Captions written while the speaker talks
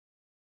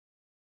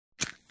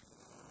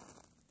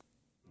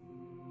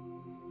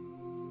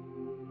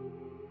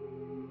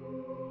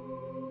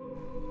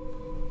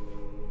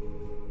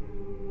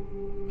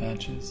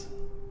matches.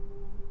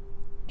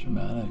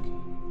 Dramatic.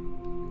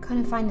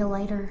 Couldn't find a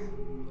lighter.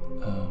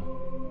 Oh.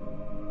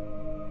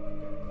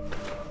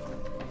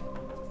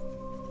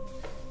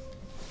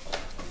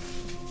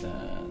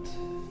 That.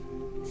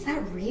 Is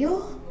that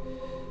real?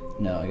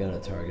 No, I got it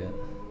at Target.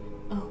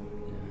 Oh.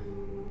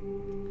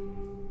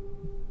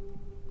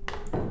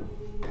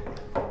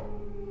 Yeah.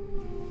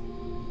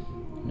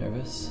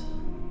 Nervous?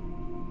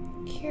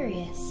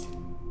 Curious.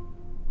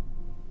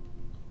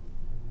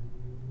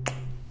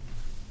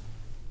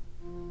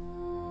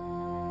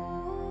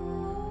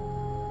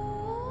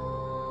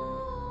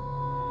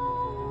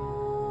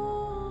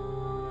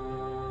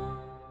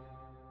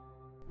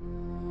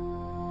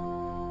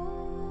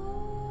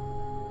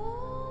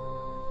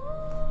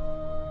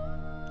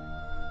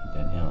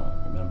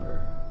 Danielle,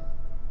 remember,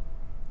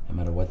 no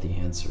matter what the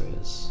answer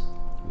is,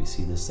 we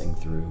see this thing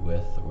through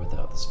with or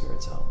without the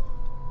spirit's help.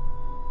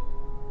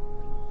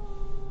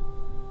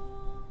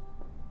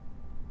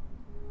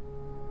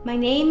 My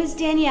name is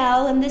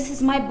Danielle, and this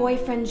is my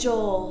boyfriend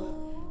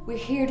Joel. We're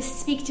here to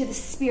speak to the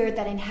spirit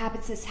that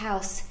inhabits this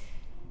house.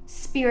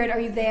 Spirit, are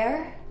you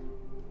there?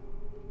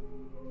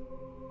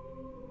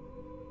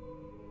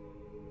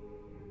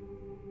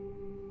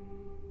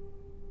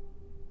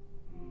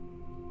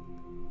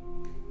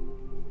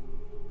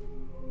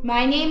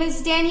 My name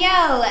is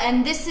Danielle,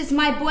 and this is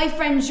my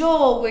boyfriend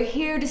Joel. We're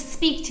here to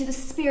speak to the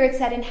spirits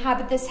that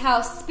inhabit this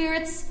house.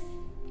 Spirits,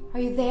 are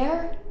you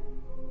there?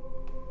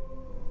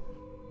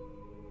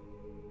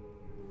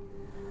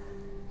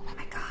 Oh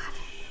my God.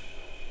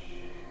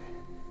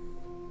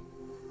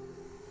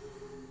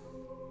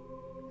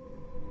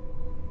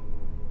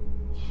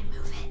 You didn't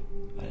move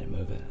it. I didn't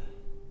move it.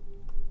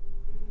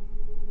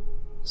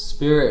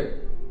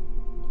 Spirit,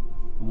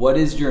 what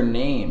is your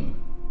name?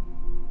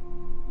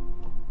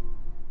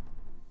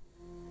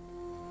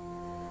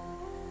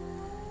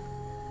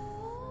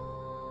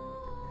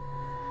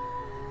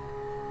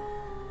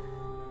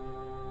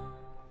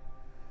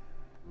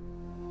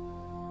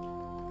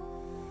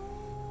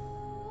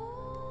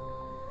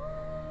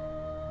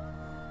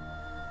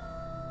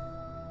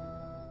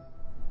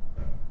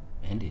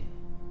 Mandy.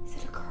 Is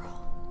it a girl?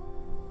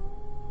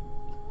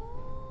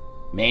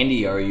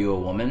 Mandy, are you a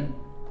woman?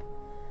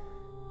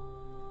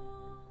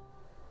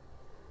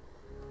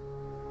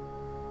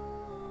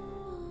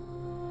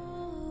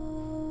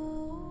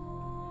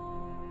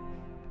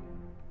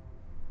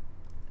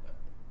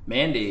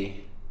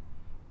 Mandy,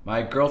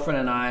 my girlfriend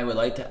and I would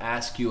like to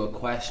ask you a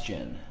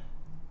question,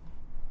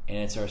 and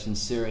it's our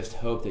sincerest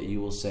hope that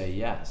you will say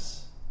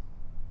yes.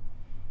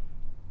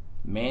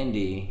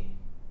 Mandy,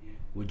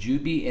 would you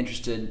be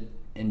interested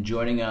in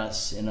joining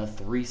us in a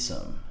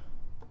threesome?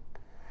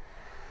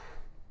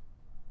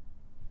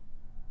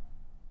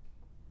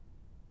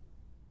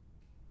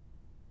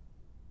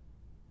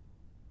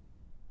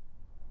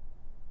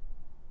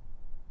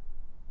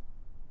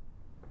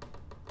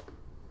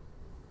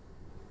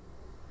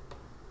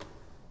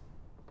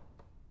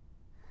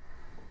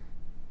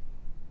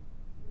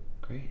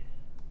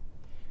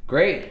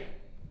 Great.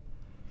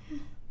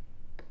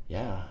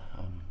 Yeah,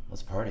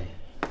 let's party.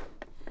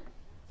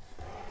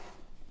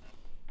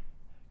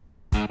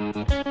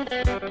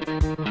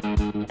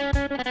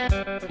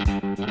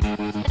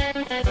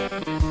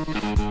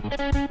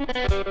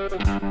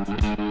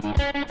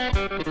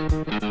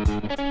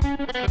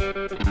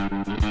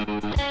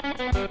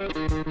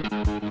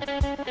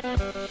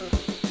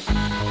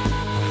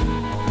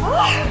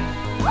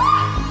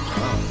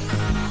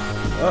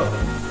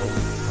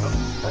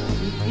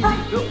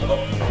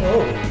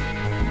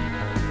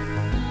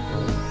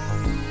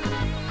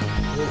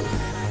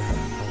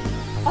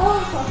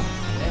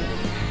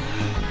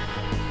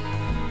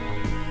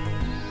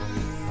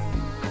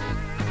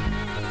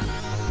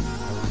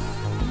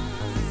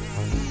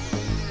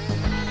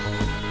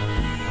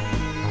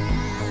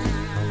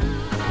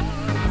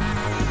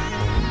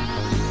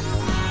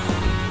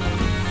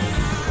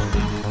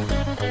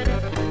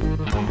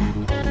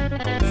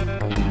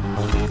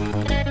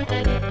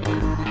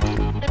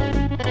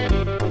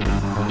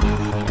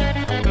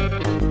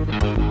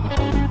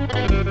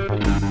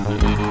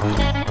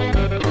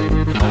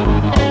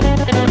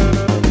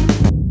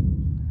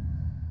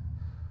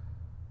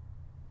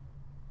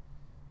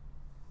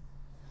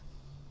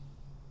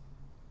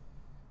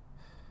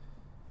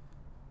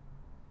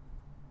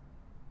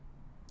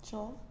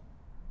 Joel?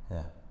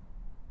 Yeah.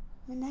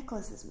 My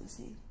necklace is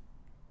missing.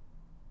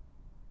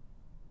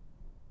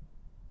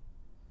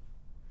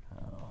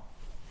 Oh.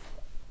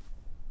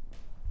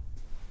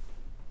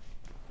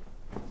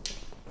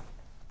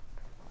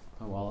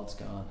 My wallet's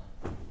gone.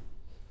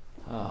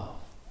 Oh.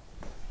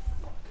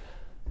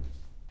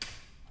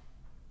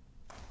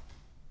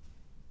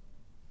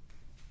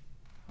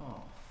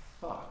 Oh,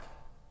 fuck.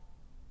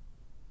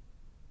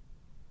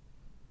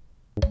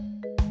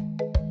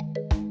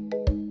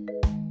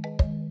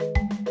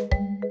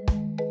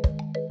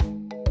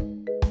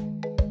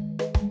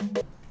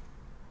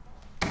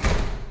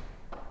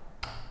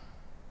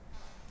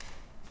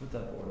 Put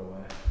that board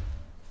away.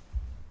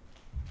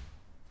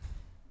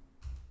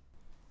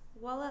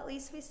 Well, at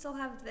least we still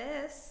have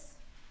this.